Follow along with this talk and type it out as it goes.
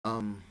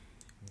Um,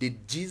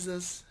 did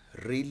Jesus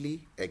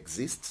really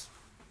exist?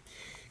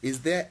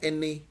 Is there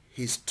any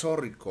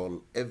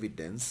historical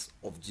evidence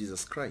of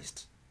Jesus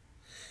Christ?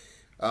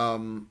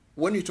 When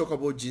we talk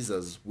about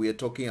Jesus, we are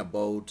talking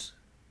about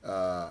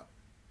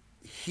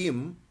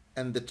him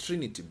and the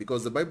Trinity,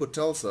 because the Bible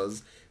tells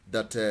us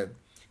that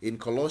in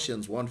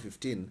Colossians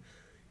 1:15,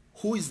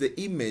 who is the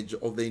image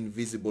of the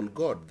invisible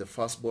God, the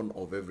firstborn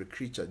of every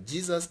creature.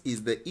 Jesus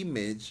is the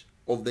image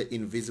of the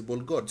invisible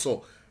God.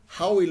 So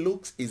how he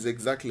looks is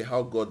exactly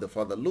how God the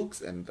Father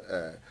looks, and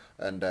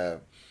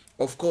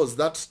of course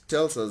that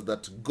tells us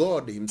that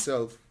God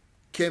himself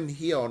came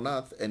here on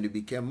earth and he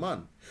became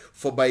man.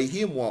 For by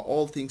him were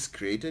all things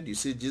created. You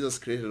see, Jesus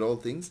created all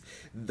things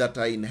that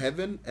are in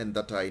heaven and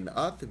that are in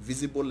earth,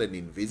 visible and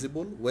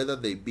invisible, whether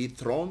they be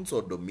thrones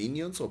or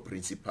dominions or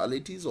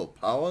principalities or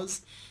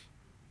powers.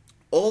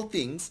 All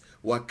things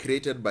were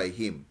created by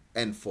him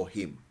and for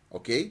him.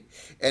 Okay?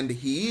 And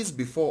he is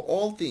before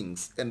all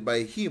things, and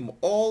by him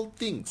all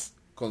things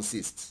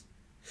consist.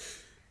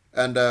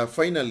 And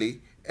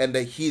finally, and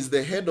he is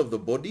the head of the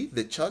body,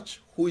 the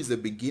church, who is the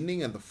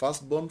beginning and the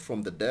firstborn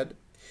from the dead,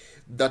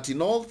 that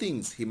in all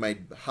things he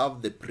might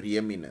have the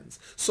preeminence.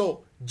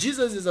 So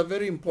Jesus is a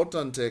very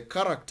important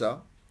character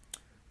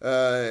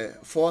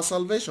for our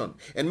salvation.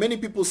 And many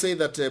people say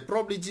that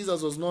probably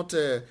Jesus was not,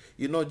 he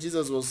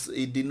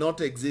did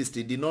not exist.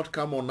 He did not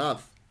come on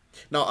earth.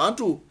 Now, I want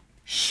to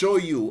show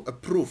you a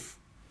proof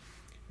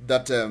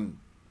that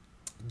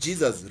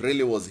Jesus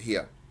really was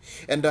here.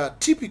 And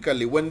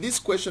typically, when this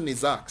question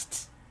is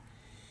asked,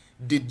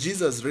 did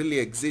Jesus really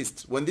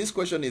exist? When this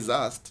question is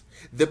asked,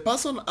 the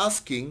person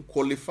asking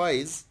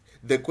qualifies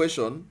the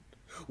question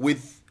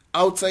with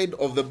outside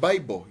of the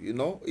Bible. You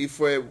know,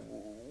 if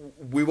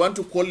we want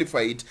to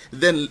qualify it,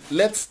 then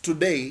let's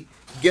today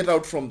get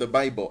out from the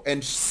Bible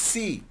and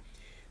see,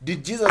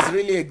 did Jesus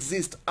really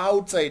exist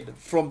outside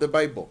from the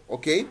Bible?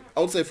 Okay?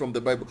 Outside from the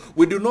Bible.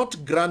 We do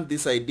not grant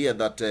this idea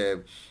that,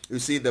 you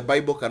see, the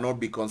Bible cannot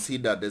be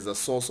considered as a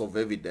source of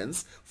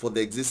evidence for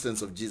the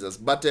existence of Jesus.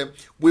 But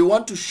we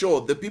want to show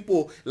the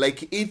people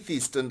like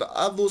atheists and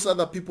all those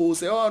other people who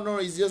say, oh, no,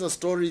 it's just a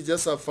story, it's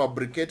just a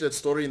fabricated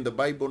story in the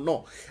Bible.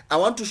 No. I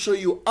want to show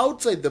you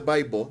outside the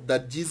Bible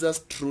that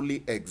Jesus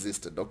truly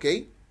existed.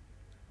 Okay?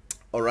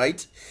 All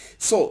right.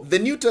 So the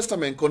New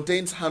Testament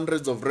contains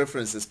hundreds of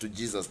references to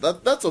Jesus.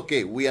 That's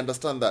okay. We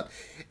understand that.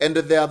 And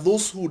there are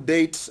those who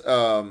date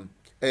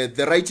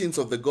the writings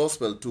of the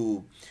gospel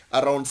to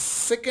around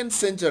 2nd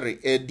century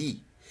AD,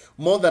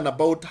 more than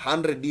about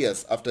 100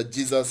 years after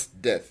Jesus'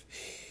 death.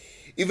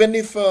 Even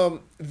if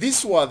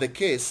this were the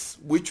case,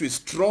 which we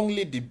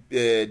strongly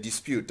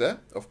dispute,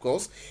 of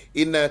course,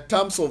 in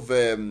terms of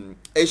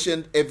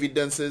ancient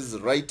evidences,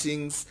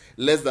 writings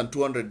less than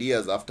 200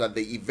 years after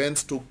the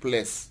events took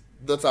place,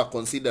 that are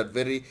considered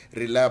very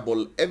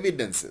reliable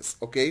evidences.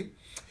 Okay?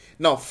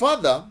 Now,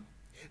 further,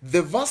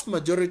 the vast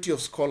majority of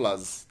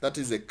scholars, that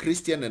is a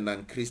Christian and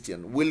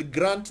non-Christian, will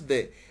grant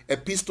the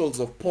epistles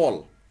of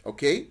Paul.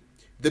 Okay?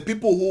 The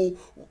people who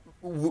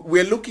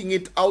we're looking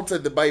at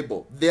outside the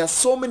Bible. There are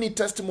so many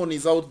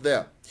testimonies out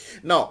there.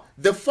 Now,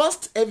 the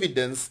first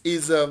evidence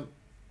is the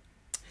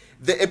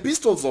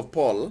epistles of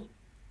Paul.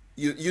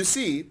 You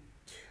see,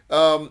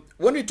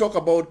 when we talk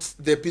about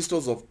the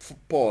epistles of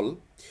Paul,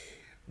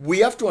 we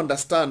have to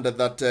understand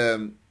that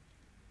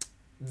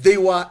they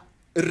were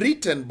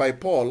written by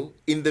Paul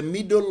in the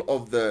middle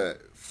of the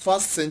 1st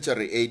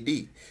century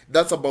AD.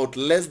 That's about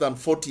less than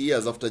 40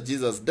 years after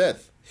Jesus'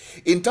 death.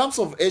 In terms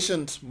of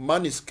ancient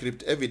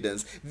manuscript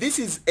evidence, this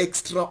is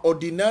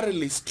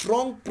extraordinarily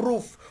strong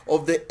proof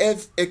of the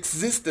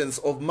existence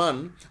of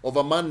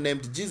a man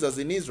named Jesus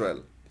in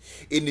Israel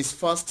in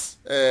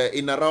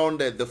around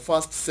the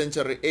 1st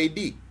century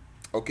AD.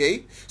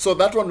 Okay, so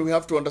that one we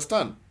have to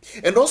understand.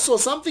 And also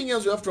something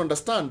else we have to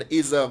understand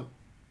is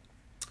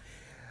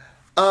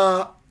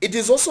it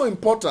is also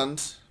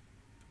important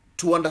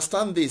to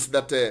understand this,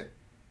 that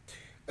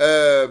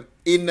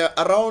in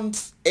around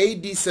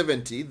AD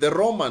 70, the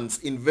Romans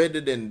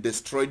invaded and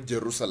destroyed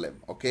Jerusalem.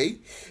 Okay,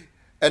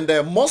 and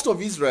most of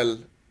Israel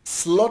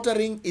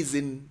slaughtering its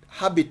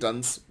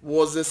inhabitants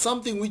was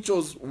something which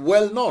was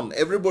well known.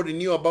 Everybody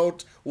knew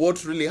about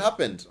what really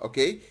happened.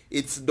 Okay,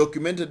 it's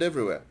documented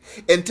everywhere.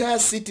 Entire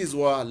cities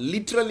were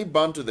literally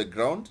burned to the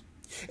ground,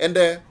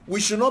 and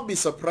we should not be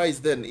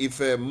surprised then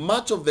if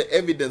much of the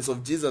evidence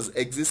of Jesus'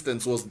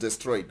 existence was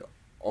destroyed.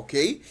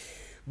 Okay,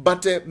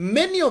 but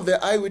many of the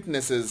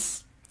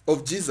eyewitnesses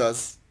of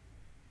Jesus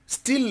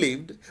still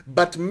lived,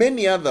 but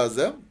many others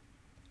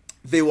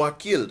they were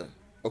killed.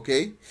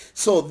 Okay,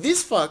 so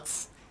these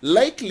facts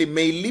likely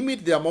may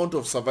limit the amount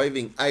of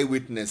surviving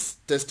eyewitness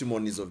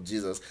testimonies of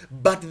Jesus,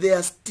 but there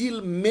are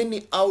still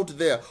many out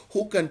there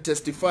who can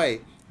testify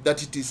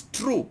that it is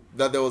true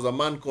that there was a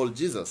man called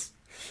Jesus.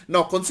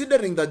 Now,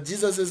 considering that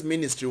Jesus'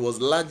 ministry was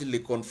largely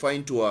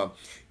confined to a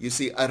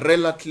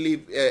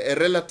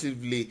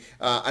relatively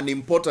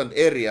unimportant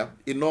area,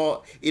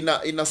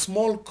 in a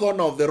small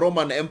corner of the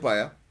Roman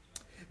Empire,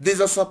 there's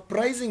a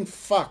surprising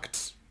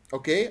fact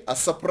okay, a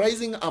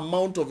surprising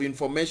amount of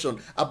information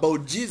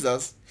about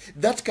Jesus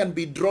that can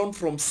be drawn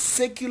from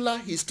secular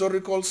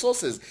historical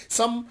sources.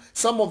 Some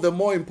of the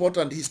more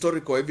important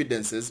historical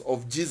evidences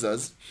of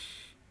Jesus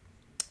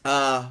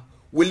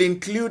will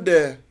include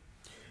the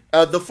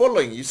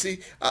following. You see,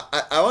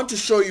 I want to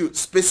show you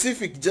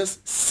specific,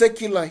 just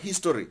secular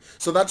history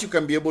so that you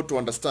can be able to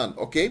understand,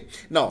 okay?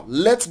 Now,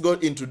 let's go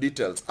into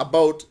details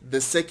about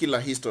the secular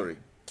history.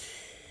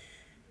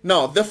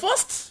 Now, the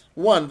first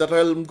one that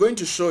I'm going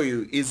to show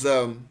you is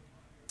there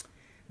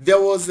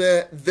was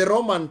the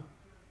Roman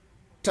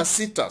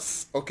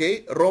Tacitus,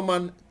 okay?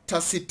 Roman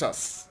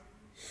Tacitus.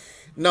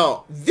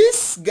 Now,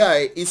 this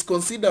guy is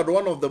considered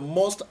one of the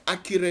most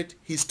accurate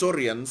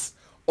historians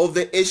of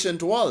the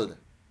ancient world.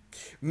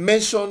 He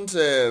mentioned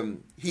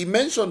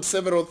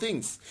several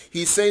things.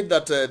 He said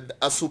that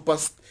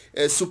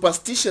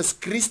superstitious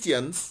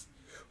Christians,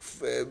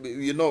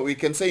 you know, we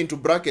can say into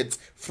brackets,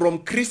 from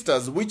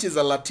Christus, which is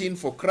a Latin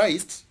for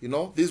Christ, you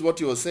know, this is what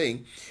he was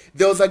saying.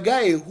 There was a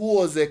guy who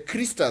was a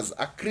Christian,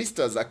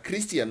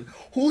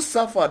 who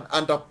suffered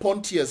under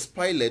Pontius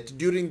Pilate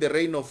during the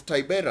reign of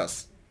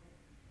Tiberius.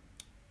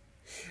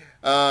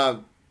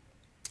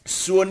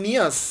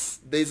 Suonius,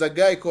 there is a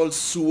guy called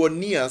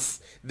Suonius,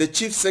 the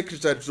chief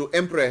secretary to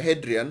Emperor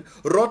Hadrian,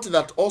 wrote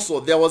that also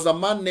there was a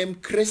man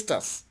named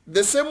Christus.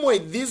 The same way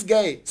this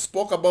guy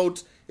spoke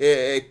about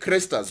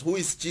Christus, who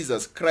is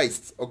Jesus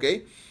Christ,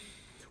 okay,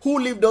 who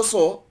lived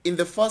also in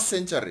the 1st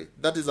century.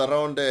 That is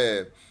around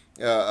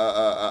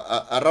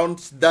around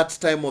that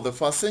time of the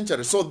 1st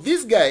century. So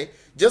this guy,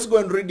 just go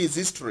and read his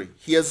history.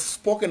 He has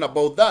spoken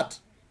about that,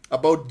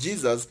 about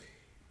Jesus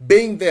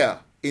being there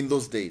in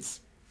those days.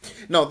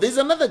 Now, there's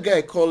another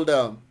guy called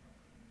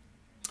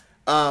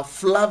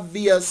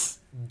Flavius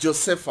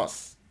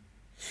Josephus.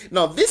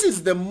 Now, this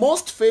is the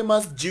most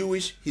famous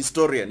Jewish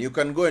historian. You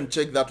can go and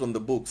check that on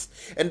the books.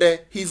 And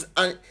his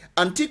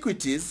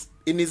antiquities,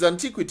 in his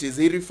antiquities,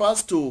 he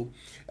refers to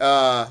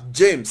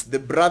James, the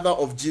brother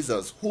of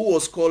Jesus, who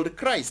was called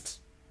Christ.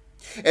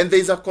 And there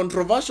is a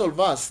controversial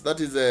verse that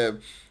is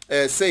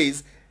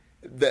says,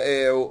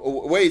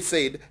 where it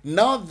said,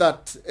 now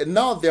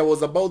there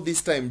was about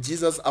this time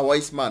Jesus a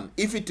wise man,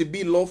 if it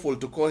be lawful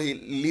to call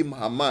him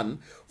a man,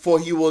 for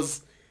he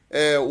was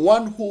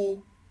one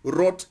who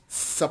wrote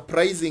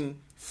surprising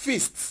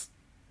feasts.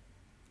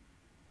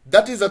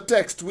 That is a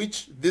text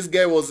which this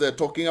guy was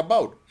talking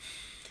about.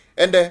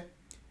 And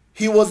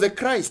he was the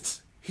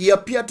Christ. He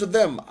appeared to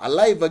them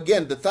alive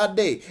again the 3rd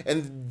day,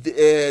 and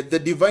the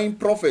divine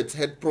prophets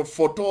had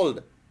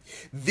foretold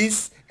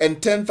this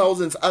and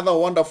 10,000 other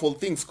wonderful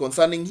things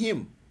concerning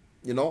him.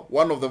 You know,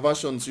 one of the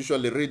versions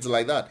usually reads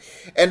like that.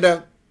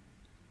 And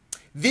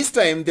this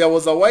time there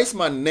was a wise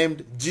man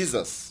named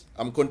Jesus.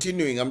 I'm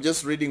continuing. I'm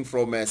just reading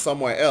from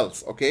somewhere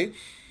else, okay?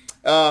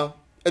 At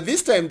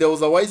this time there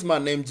was a wise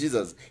man named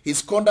Jesus.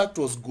 His conduct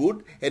was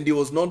good, and he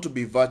was known to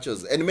be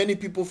virtuous. And many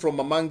people from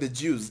among the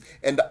Jews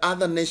and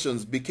other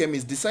nations became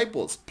his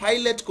disciples.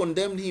 Pilate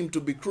condemned him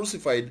to be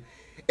crucified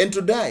and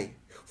to die.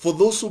 For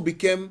those who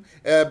became,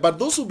 but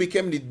those who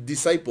became the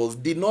disciples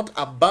did not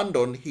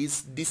abandon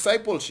his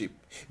discipleship.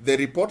 They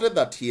reported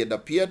that he had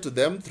appeared to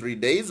them 3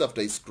 days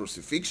after his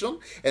crucifixion,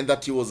 and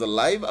that he was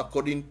alive.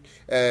 According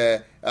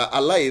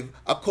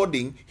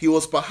he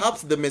was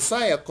perhaps the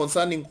Messiah,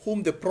 concerning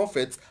whom the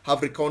prophets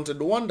have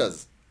recounted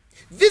wonders.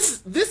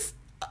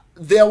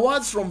 They are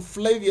words from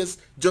Flavius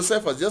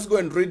Josephus. Just go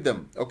and read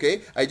them,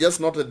 okay? I just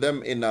noted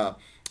them in a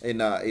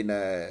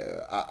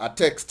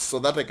text so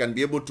that I can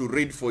be able to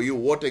read for you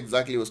what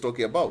exactly he was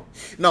talking about.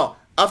 Now,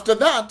 after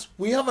that,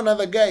 we have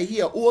another guy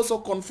here who also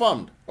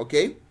confirmed,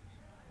 okay?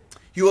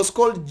 He was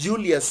called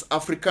Julius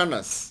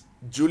Africanus.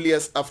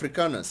 Julius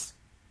Africanus.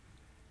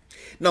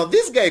 Now,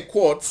 this guy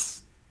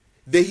quotes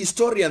the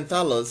historian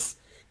Thales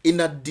in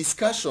a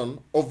discussion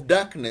of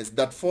darkness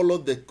that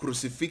followed the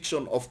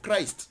crucifixion of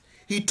Christ.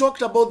 He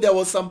talked about there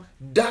was some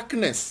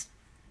darkness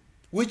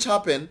which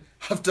happened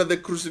after the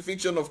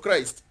crucifixion of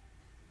Christ.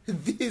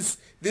 This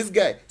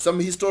guy, some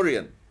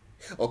historian.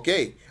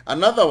 Okay,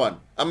 another one.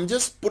 I'm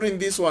just putting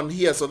this one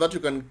here so that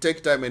you can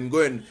take time and go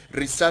and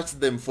research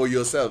them for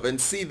yourself and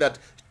see that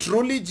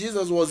truly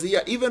Jesus was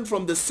here. Even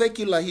from the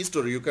secular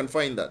history, you can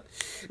find that.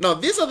 Now,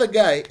 this other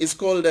guy is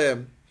called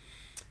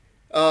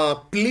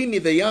Pliny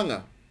the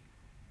Younger.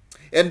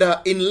 And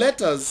in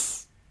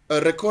letters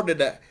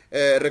recorded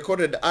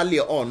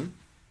earlier on,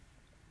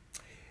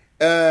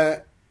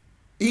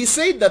 he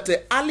said that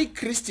the early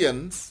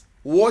Christians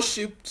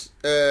worshipping,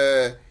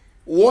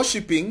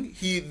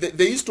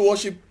 they used to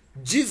worship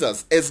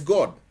Jesus as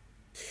God,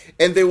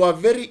 and they were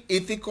very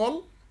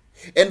ethical.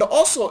 And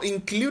also he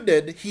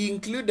included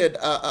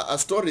a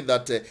story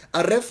that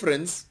a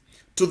reference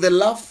to the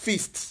love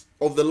feast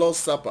of the Lord's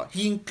Supper.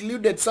 He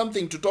included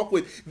something to talk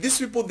with these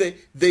people.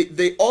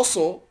 They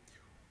also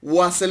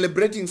were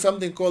celebrating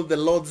something called the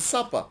Lord's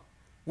Supper,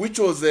 which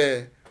was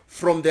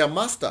from their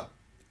master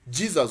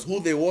Jesus, who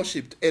they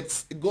worshipped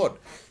as God.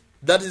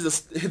 That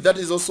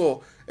is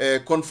also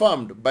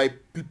confirmed by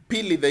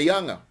Pliny the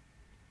Younger.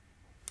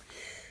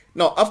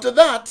 Now, after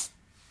that,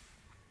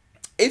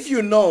 if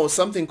you know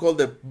something called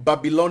the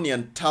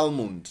Babylonian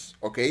Talmud,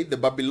 okay, the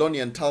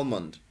Babylonian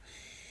Talmud,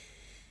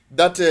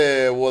 that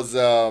was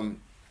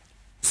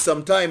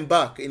some time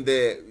back in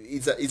the,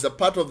 is a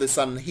part of the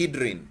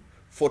Sanhedrin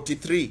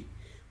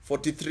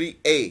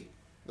 43a.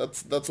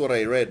 That's what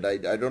I read.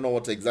 I don't know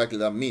what exactly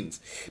that means.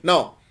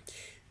 Now,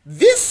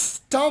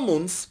 this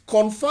Talmud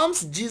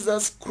confirms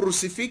Jesus'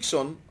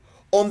 crucifixion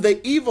on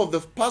the eve of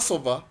the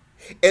Passover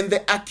and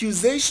the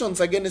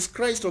accusations against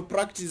Christ of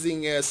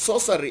practicing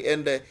sorcery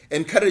and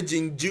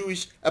encouraging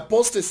Jewish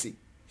apostasy.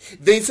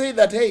 They say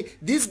that, hey,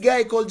 this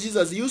guy called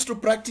Jesus used to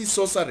practice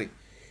sorcery.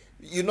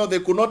 You know, they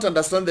could not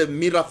understand the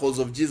miracles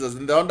of Jesus,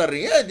 and they're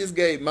wondering, yeah, this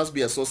guy must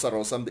be a sorcerer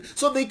or something.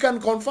 So they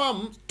can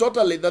confirm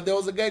totally that there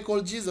was a guy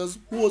called Jesus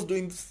who was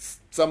doing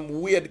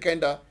some weird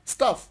kind of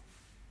stuff.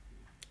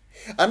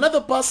 Another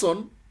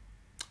person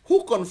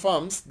who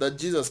confirms that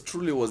Jesus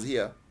truly was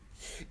here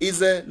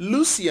is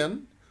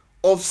Lucian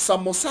of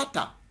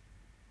Samosata.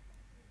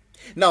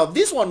 Now,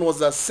 this one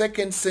was a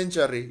 2nd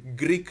century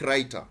Greek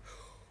writer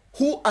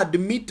who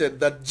admitted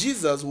that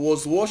Jesus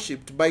was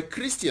worshipped by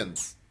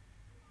Christians,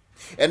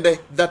 and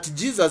that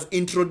Jesus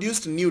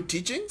introduced new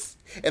teachings,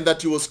 and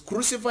that he was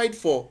crucified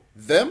for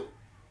them.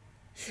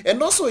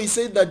 And also he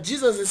said that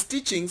Jesus'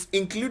 teachings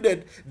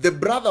included the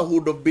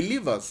brotherhood of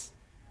believers,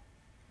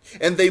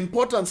 and the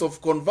importance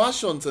of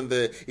conversions, and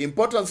the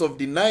importance of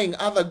denying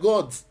other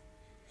gods.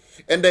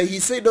 And he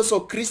said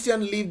also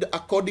Christians lived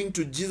according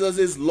to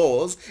Jesus'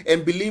 laws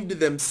and believed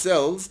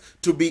themselves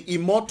to be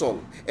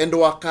immortal, and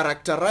were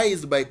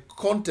characterized by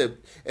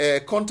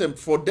contempt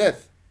for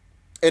death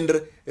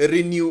and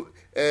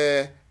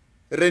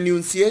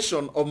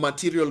renunciation of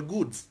material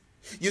goods.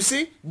 You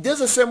see, there's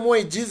the same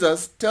way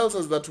Jesus tells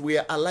us that we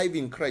are alive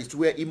in Christ,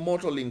 we are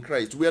immortal in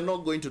Christ, we are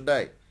not going to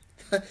die.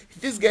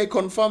 This guy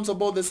confirms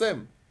about the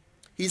same.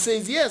 He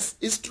says, yes,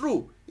 it's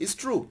true, it's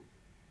true.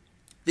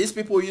 These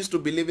people used to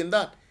believe in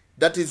that.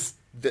 That is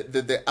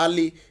the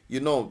early, you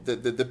know,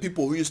 the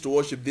people who used to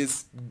worship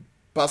this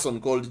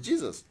person called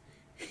Jesus.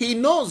 He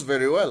knows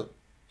very well.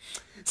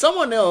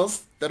 Someone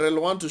else that I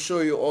want to show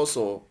you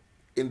also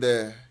in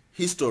the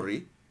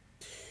history,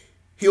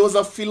 he was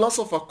a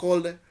philosopher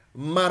called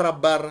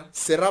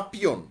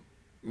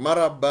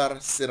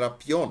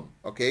𝗬𝗲𝗁𝗁,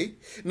 okay?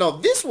 Now,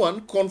 this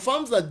one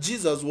confirms that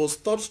Jesus was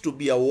thought to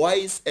be a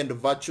wise and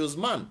virtuous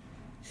man.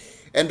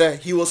 And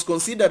he was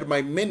considered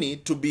by many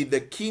to be the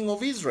king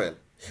of Israel,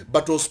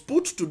 but was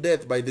put to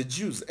death by the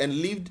Jews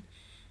and lived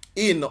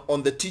in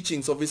on the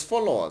teachings of his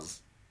followers.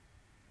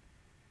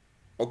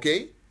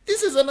 Okay?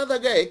 This is another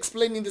guy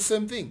explaining the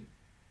same thing.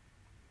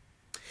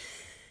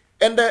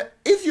 And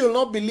if you'll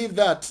not believe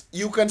that,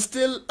 you can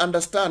still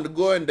understand,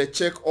 go and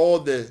check all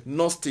the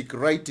Gnostic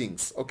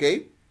writings,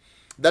 okay?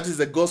 That is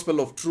the Gospel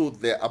of Truth,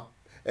 the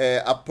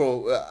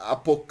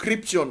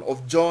Apocryption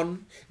of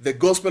John, the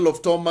Gospel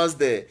of Thomas,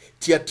 the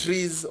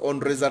Theatres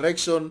on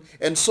Resurrection,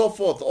 and so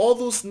forth. All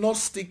those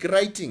Gnostic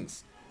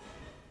writings,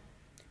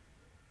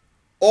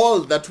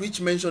 all that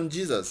which mention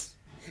Jesus,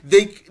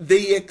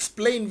 they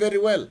explain very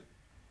well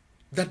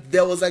that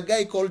there was a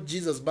guy called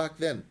Jesus back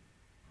then.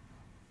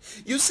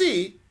 You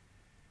see,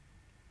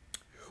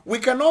 we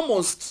can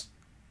almost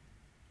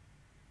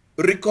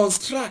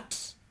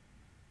reconstruct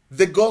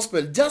the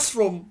gospel just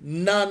from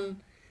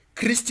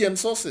non-Christian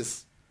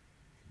sources.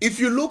 If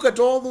you look at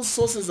all those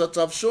sources that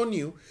I've shown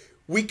you,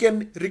 we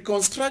can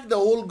reconstruct the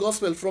whole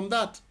gospel from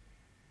that.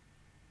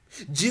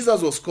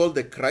 Jesus was called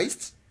the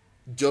Christ.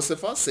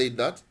 Josephus said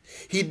that.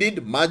 He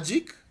did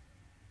magic.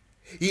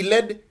 He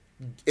led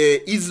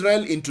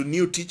Israel into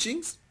new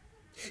teachings.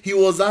 He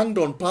was hanged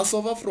on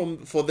Passover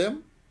for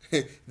them.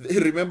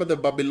 Remember the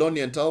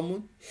Babylonian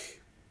Talmud?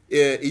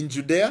 In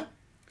Judea,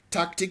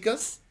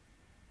 Tacticus.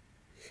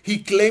 He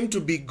claimed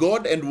to be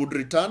God and would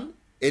return,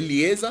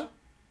 Eliezer.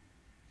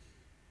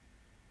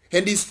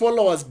 And his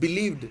followers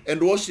believed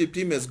and worshipped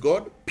him as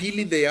God,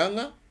 Pili the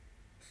Younger.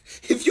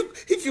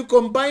 If you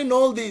combine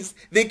all these,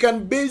 they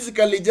can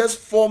basically just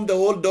form the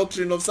whole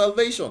doctrine of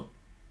salvation.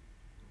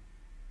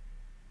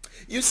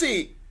 You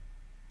see,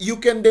 you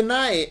can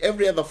deny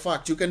every other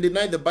fact. You can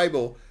deny the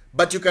Bible,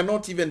 but you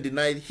cannot even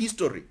deny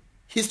history.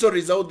 History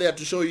is out there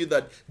to show you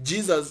that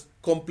Jesus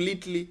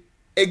completely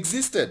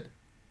existed.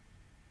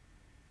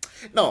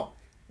 Now,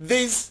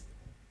 there's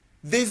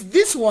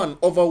this one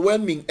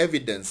overwhelming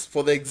evidence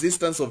for the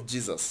existence of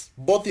Jesus,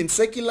 both in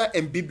secular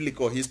and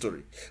biblical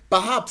history.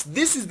 Perhaps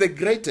this is the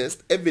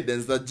greatest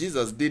evidence that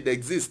Jesus did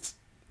exist,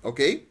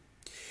 okay?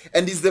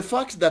 And is the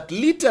fact that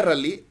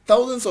literally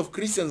thousands of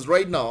Christians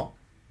right now,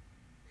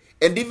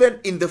 and even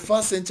in the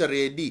 1st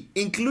century AD,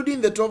 including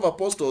the 12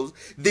 apostles,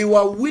 they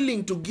were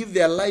willing to give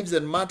their lives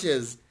and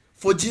martyrs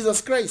for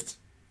Jesus Christ.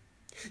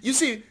 You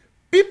see,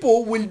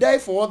 people will die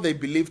for what they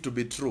believe to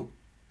be true,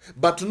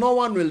 but no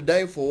one will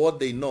die for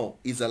what they know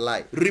is a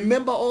lie.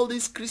 Remember all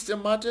these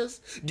Christian martyrs?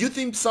 Do you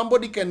think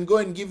somebody can go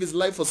and give his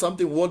life for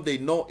something what they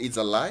know is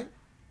a lie?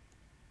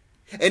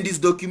 And it's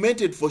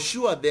documented for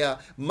sure. There are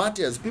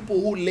martyrs, people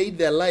who laid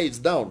their lives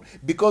down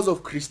because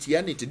of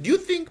Christianity. Do you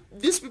think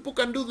these people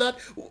can do that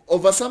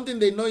over something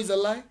they know is a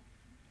lie?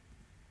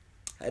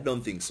 I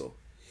don't think so.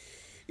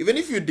 Even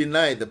if you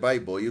deny the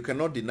Bible, you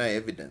cannot deny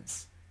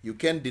evidence. You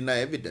can't deny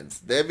evidence.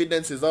 The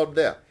evidence is out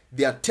there.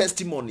 There are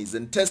testimonies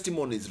and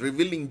testimonies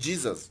revealing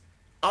Jesus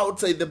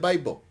outside the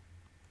Bible.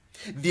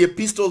 The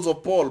epistles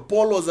of Paul.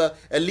 Paul was a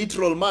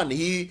literal man.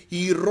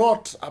 He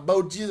wrote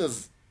about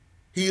Jesus.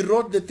 He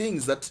wrote the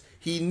things that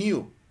he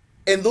knew.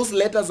 And those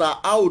letters are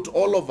out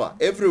all over,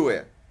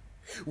 everywhere.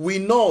 We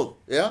know,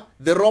 yeah,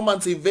 the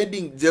Romans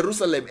invading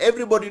Jerusalem.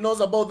 Everybody knows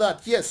about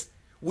that. Yes,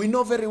 we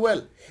know very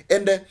well.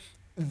 And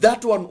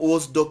that one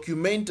was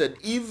documented.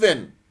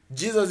 Even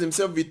Jesus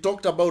himself, he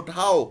talked about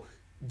how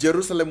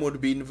Jerusalem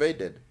would be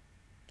invaded.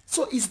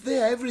 So it's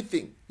there,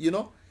 everything, you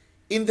know.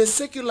 In the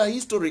secular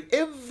history,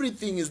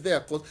 everything is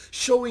there,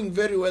 showing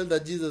very well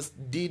that Jesus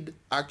did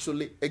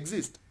actually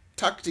exist.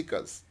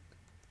 Tacitus,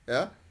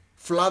 yeah,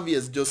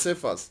 Flavius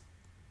Josephus,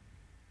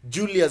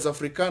 Julius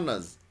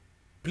Africanus,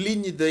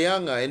 Pliny the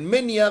Younger, and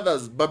many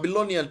others,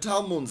 Babylonian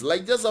Talmuds,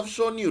 like just I've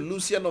shown you,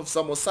 Lucian of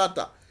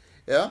Samosata,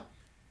 yeah,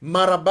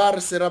 Marabar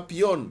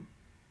Serapion,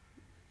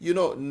 you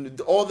know,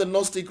 all the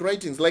Gnostic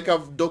writings, like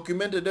I've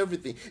documented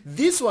everything.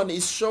 This one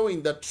is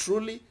showing that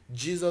truly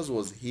Jesus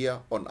was here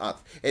on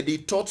earth. And he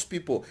taught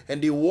people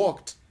and he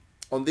walked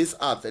on this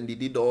earth and he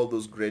did all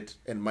those great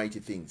and mighty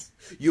things.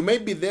 You may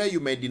be there, you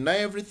may deny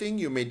everything,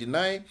 you may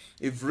deny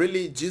if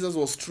really Jesus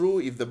was true,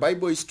 if the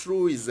Bible is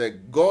true, is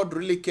God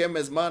really came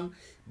as man,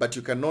 but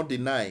you cannot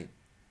deny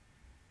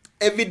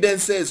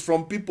evidences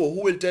from people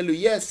who will tell you,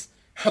 yes,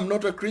 I'm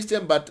not a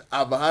Christian, but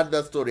I've heard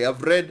that story.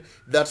 I've read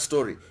that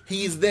story.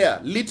 He is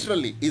there.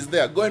 Literally is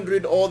there. Go and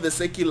read all the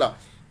secular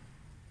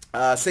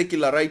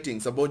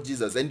writings about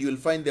Jesus, and you will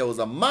find there was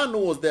a man who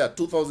was there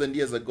 2,000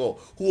 years ago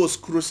who was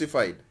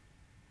crucified.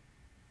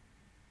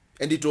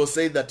 And it was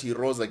said that he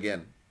rose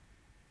again.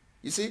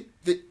 You see,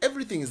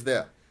 everything is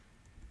there.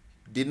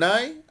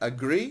 Deny,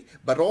 agree,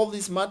 but all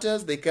these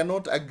matters, they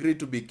cannot agree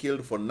to be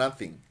killed for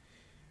nothing.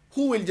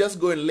 Who will just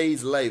go and lay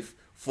his life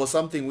for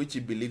something which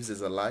he believes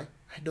is a lie?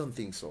 I don't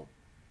think so.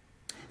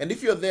 And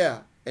if you're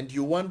there and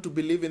you want to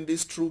believe in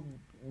this true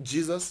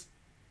Jesus,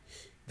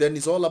 then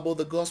it's all about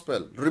the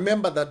gospel.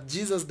 Remember that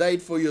Jesus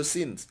died for your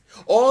sins.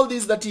 All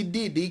this that he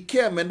did, he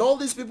came, and all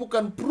these people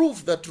can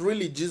prove that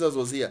really Jesus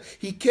was here.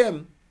 He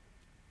came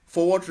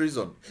for what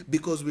reason?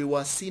 Because we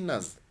were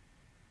sinners.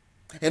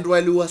 And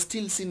while we were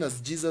still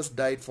sinners, Jesus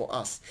died for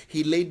us.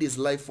 He laid his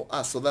life for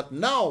us so that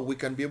now we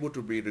can be able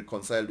to be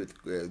reconciled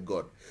with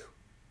God.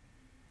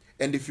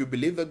 And if you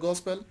believe the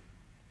gospel,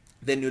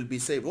 then you'll be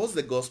saved. What's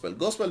the gospel?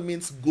 Gospel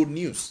means good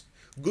news.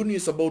 Good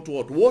news about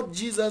what? What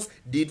Jesus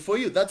did for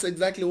you. That's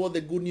exactly what the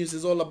good news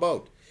is all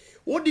about.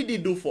 What did he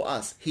do for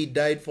us? He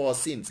died for our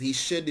sins. He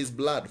shed his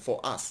blood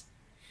for us.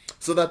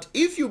 So that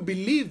if you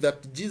believe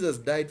that Jesus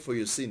died for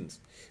your sins,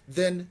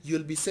 then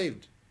you'll be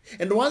saved.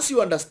 And once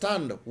you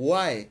understand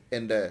why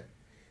and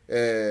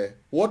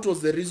what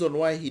was the reason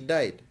why he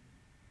died,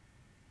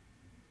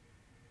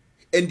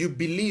 and you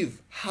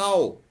believe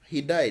how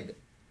he died,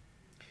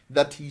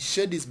 that he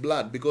shed his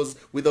blood, because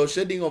without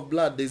shedding of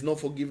blood, there is no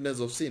forgiveness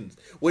of sins.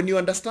 When you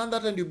understand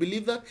that and you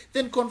believe that,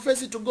 then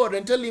confess it to God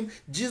and tell him,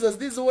 Jesus,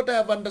 this is what I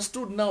have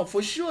understood now.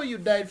 For sure you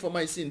died for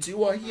my sins. You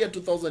were here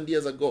 2,000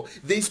 years ago.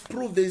 There is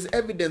proof, there is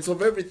evidence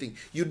of everything.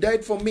 You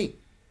died for me.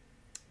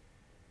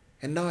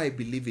 And now I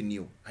believe in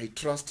you. I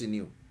trust in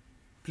you.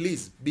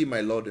 Please be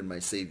my Lord and my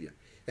Savior.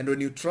 And when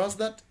you trust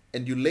that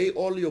and you lay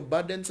all your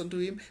burdens unto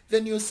him,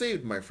 then you're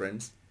saved, my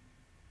friends.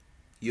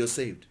 You're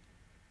saved.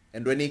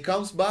 And when he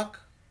comes back,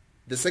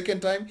 the second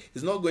time,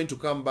 he's not going to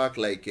come back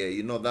like,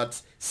 you know,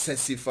 that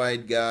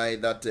𝗧𝗵𝗶 guy,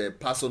 that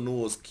person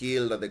who was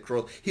killed at the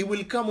cross. He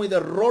will come with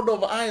a rod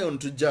of iron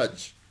to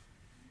judge.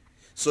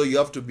 So you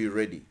have to be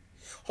ready.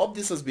 Hope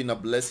this has been a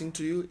blessing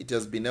to you. It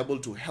has been able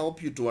to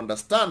help you to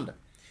understand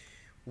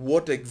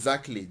what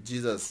exactly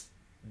Jesus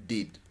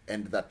did,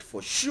 and that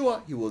for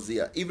sure he was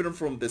here, even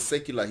from the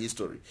secular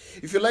history.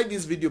 If you like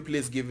this video,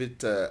 please give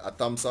it a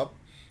thumbs up.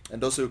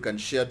 And also you can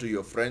share to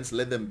your friends.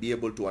 Let them be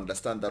able to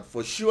understand that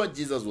for sure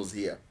Jesus was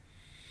here.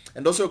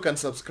 And also you can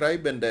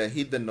subscribe and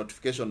hit the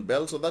notification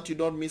bell so that you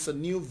don't miss a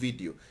new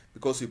video,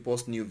 because we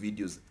post new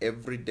videos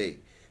every day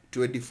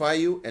to edify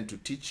you and to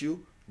teach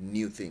you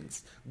new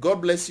things.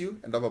 God bless you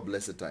and have a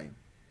blessed time.